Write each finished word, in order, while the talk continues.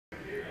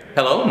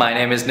Hello, my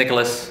name is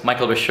Nicholas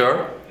Michael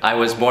Bashour. I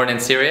was born in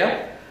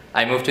Syria.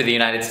 I moved to the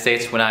United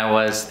States when I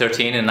was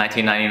 13 in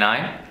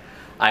 1999.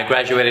 I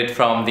graduated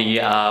from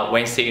the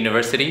Wayne State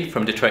University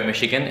from Detroit,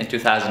 Michigan in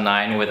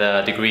 2009 with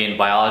a degree in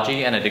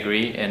biology and a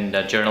degree in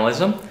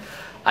journalism.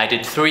 I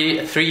did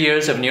three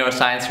years of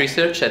neuroscience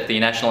research at the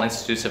National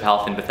Institutes of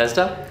Health in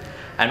Bethesda.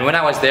 And when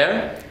I was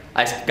there,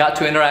 I got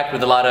to interact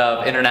with a lot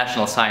of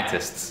international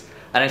scientists.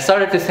 And I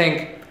started to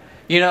think,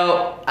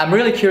 I'm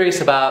really curious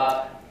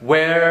about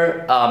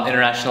where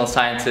international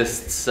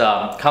scientists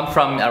come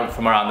from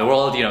around the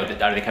world.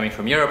 Are they coming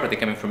from Europe? Are they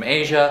coming from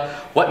Asia?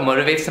 What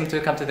motivates them to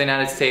come to the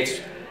United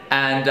States?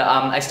 And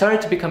I started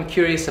to become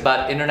curious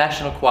about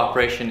international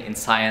cooperation in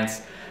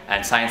science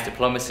and science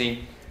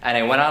diplomacy. And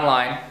I went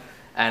online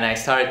and I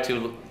started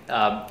to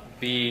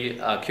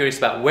be curious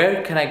about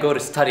where can I go to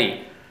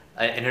study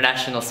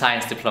international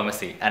science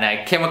diplomacy. And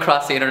I came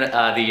across the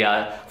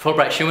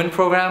Fulbright Schuman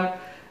Program,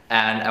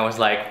 and I was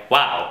like,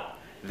 wow.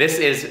 This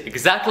is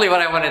exactly what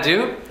I want to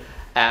do.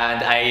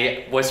 And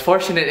I was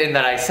fortunate in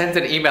that I sent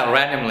an email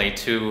randomly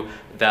to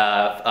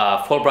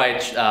the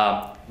Fulbright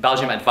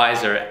Belgium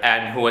advisor,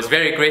 and who was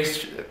very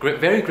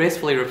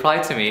gracefully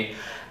replied to me.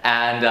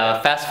 And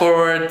fast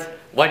forward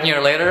 1 year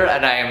later,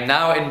 and I am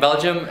now in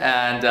Belgium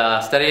and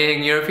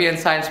studying European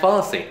science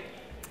policy.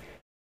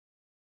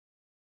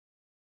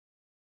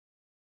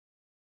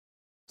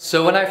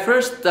 So when I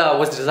first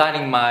was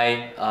designing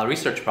my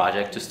research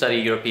project to study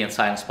European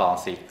science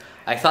policy,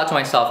 I thought to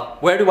myself,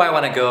 where do I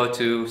want to go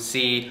to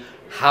see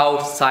how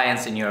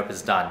science in Europe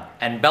is done?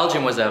 And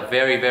Belgium was a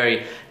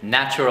very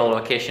natural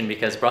location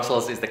because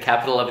Brussels is the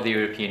capital of the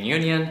European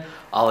Union.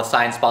 All the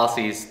science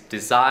policy is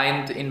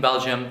designed in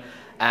Belgium.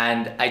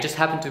 And I just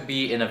happened to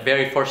be in a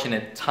very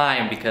fortunate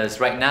time because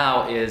right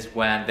now is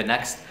when the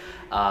next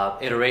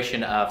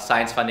iteration of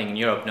science funding in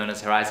Europe, known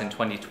as Horizon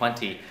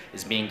 2020,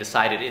 is being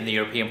decided in the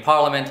European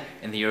Parliament,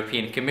 in the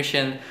European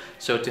Commission.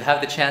 So to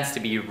have the chance to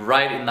be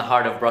right in the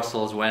heart of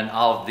Brussels when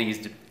all of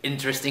these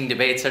interesting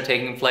debates are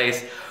taking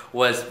place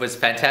was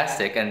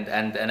fantastic. And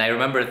I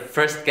remember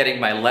first getting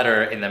my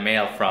letter in the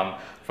mail from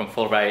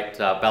Fulbright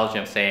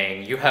Belgium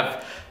saying, you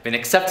have been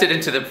accepted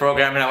into the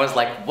program, and I was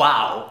like,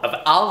 wow, of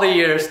all the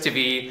years to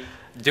be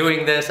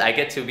doing this, I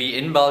get to be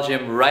in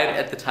Belgium right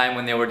at the time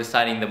when they were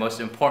deciding the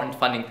most important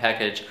funding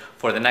package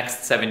for the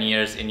next 7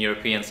 years in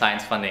European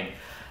science funding.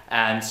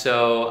 And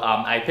so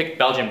I picked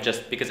Belgium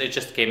just because it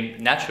just came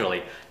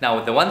naturally.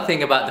 Now, the one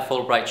thing about the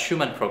Fulbright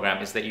Schuman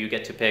program is that you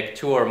get to pick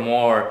 2 or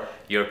more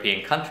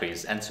European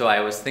countries. And so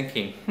I was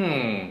thinking,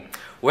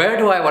 where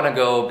do I want to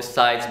go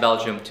besides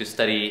Belgium to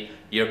study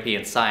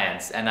European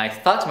science? And I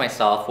thought to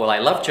myself, well, I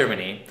love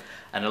Germany,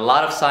 and a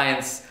lot of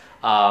science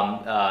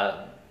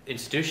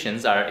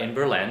institutions are in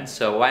Berlin,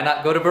 so why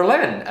not go to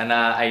Berlin? And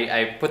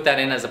I put that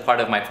in as a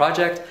part of my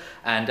project,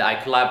 and I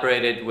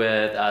collaborated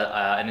with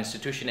an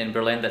institution in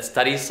Berlin that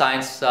studies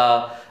science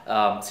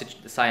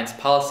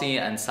policy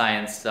and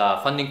science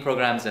funding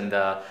programs and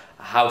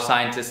how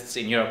scientists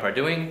in Europe are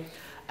doing.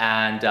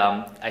 And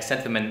I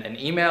sent them an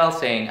email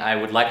saying I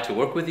would like to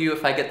work with you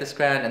if I get this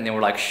grant, and they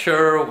were like,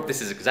 sure,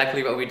 this is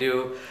exactly what we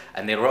do.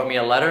 And they wrote me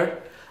a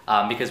letter.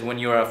 Because when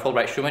you're a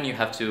Fulbright Schuman, you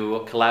have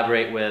to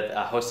collaborate with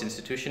a host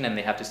institution, and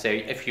they have to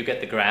say, if you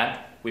get the grant,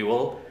 we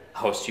will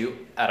host you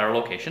at our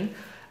location.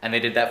 And they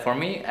did that for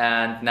me,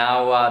 and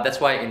now that's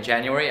why in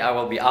January I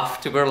will be off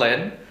to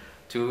Berlin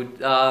to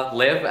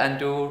live and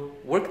do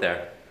work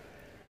there.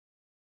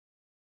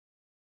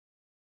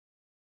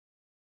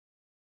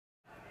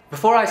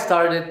 Before I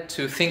started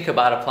to think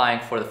about applying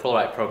for the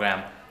Fulbright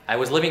program, I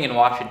was living in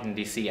Washington,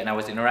 D.C., and I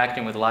was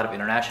interacting with a lot of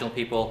international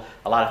people,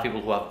 a lot of people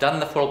who have done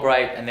the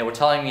Fulbright, and they were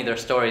telling me their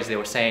stories. They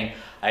were saying,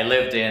 I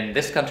lived in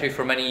this country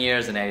for many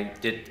years, and I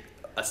did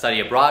a study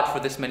abroad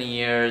for this many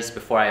years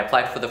before I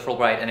applied for the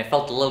Fulbright, and I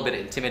felt a little bit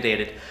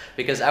intimidated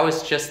because I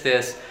was just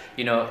this,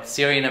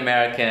 Syrian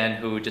American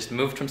who just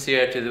moved from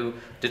Syria to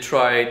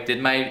Detroit,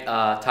 did my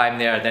time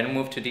there, then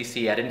moved to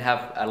D.C. I didn't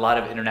have a lot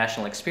of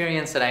international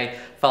experience, and I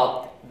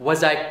felt,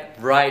 was I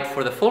right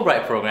for the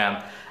Fulbright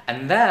program?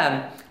 And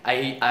then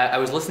I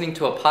was listening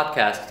to a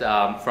podcast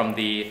from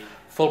the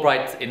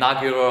Fulbright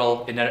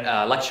inaugural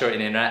lecture in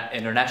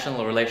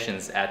international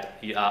relations at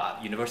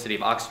University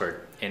of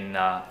Oxford in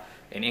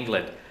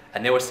England,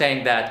 and they were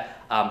saying that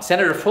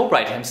Senator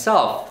Fulbright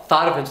himself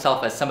thought of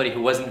himself as somebody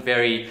who wasn't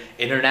very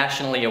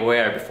internationally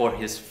aware before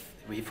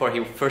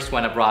he first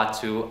went abroad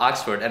to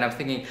Oxford. And I'm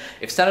thinking,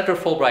 if Senator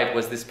Fulbright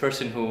was this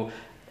person who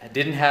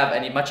didn't have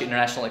much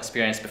international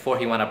experience before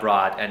he went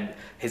abroad, and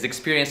his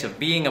experience of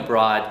being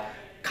abroad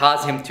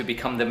caused him to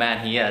become the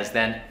man he is,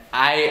 then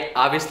I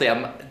obviously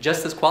am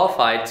just as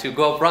qualified to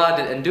go abroad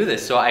and do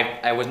this. So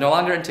I was no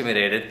longer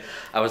intimidated.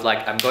 I was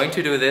like, I'm going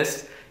to do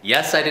this.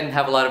 Yes, I didn't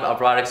have a lot of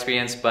abroad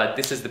experience, but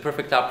this is the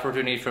perfect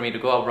opportunity for me to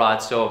go abroad.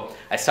 So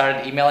I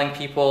started emailing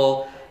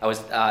people.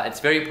 It's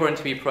very important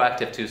to be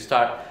proactive, to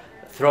start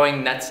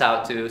throwing nets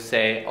out to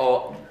say,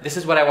 oh, this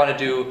is what I want to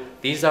do.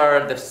 These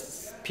are the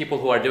people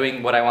who are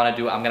doing what I want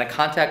to do. I'm going to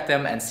contact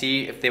them and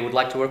see if they would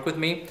like to work with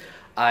me.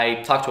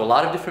 I talked to a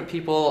lot of different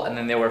people, and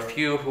then there were a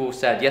few who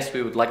said, yes,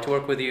 we would like to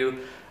work with you.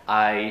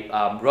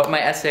 I wrote my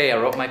essay, I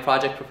wrote my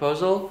project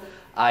proposal.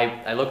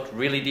 I looked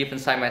really deep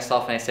inside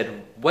myself and I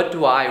said, what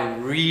do I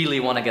really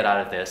want to get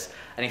out of this?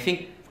 And I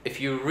think if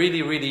you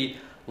really, really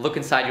look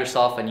inside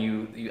yourself and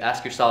you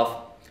ask yourself,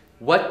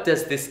 what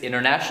does this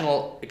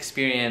international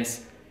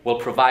experience will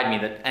provide me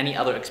that any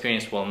other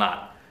experience will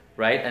not,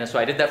 right? And so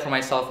I did that for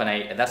myself,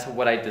 and that's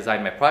what I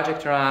designed my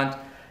project around.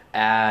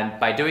 And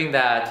by doing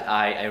that,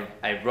 I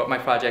wrote my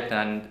project,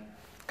 and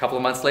a couple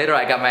of months later,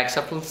 I got my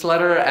acceptance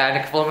letter, and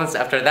a couple of months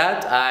after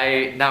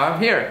that, now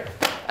I'm here.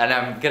 And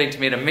I'm getting to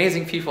meet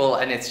amazing people,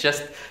 and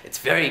it's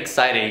very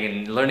exciting,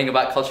 and learning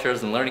about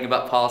cultures, and learning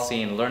about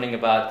policy, and learning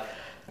about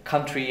a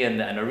country,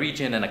 and a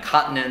region, and a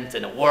continent,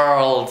 and a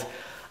world.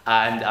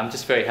 And I'm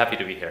just very happy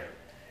to be here.